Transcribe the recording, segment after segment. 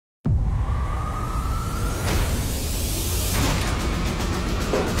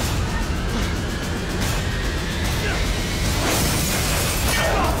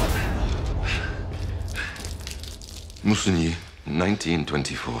Musigny,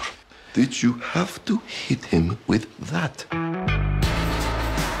 1924. Did you have to hit him with that?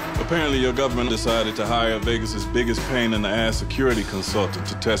 Apparently, your government decided to hire Vegas's biggest pain in the ass security consultant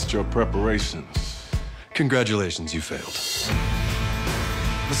to test your preparations. Congratulations, you failed.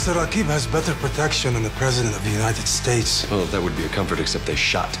 Mr. Rakib has better protection than the President of the United States. Well, that would be a comfort, except they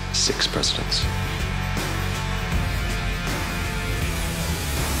shot 6 presidents.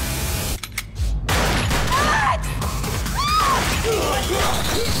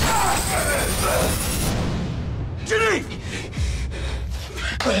 Ginny!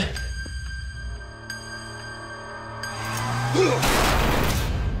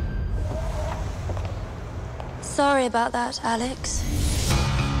 Sorry about that, Alex.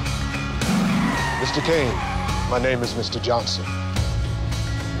 Mr. Kane, my name is Mr. Johnson.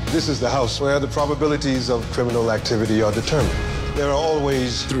 This is the house where the probabilities of criminal activity are determined. There are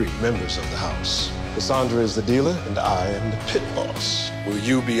always 3 members of the house. Cassandra is the dealer, and I am the pit boss. Will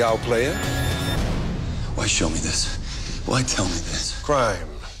you be our player? Why show me this? Why tell me this? Crime,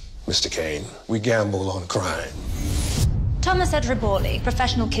 Mr. Kane. We gamble on crime. Thomas Edriborli,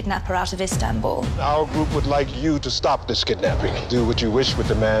 professional kidnapper out of Istanbul. Our group would like you to stop this kidnapping. Do what you wish with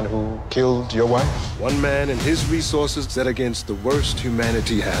the man who killed your wife. One man and his resources set against the worst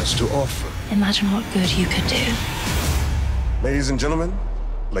humanity has to offer. Imagine what good you could do. Ladies and gentlemen,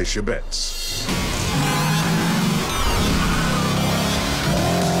 place your bets.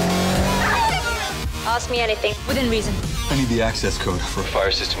 Ask me anything, within reason. I need the access code for a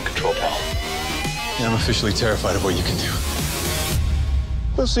fire system control panel. And I'm officially terrified of what you can do.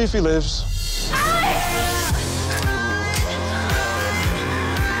 We'll see if he lives.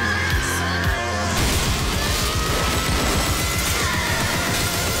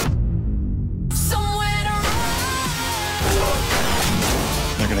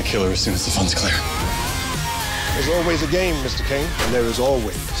 They're gonna kill her as soon as the funds clear. There's always a game, Mr. Kane, and there is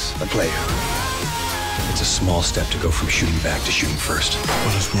always a player. It's a small step to go from shooting back to shooting first.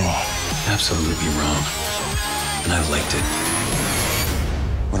 What is wrong? Absolutely wrong. And I liked it.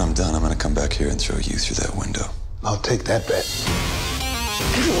 When I'm done, I'm gonna come back here and throw you through that window. I'll take that bet.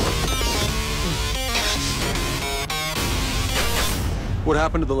 What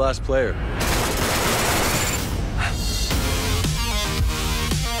happened to the last player?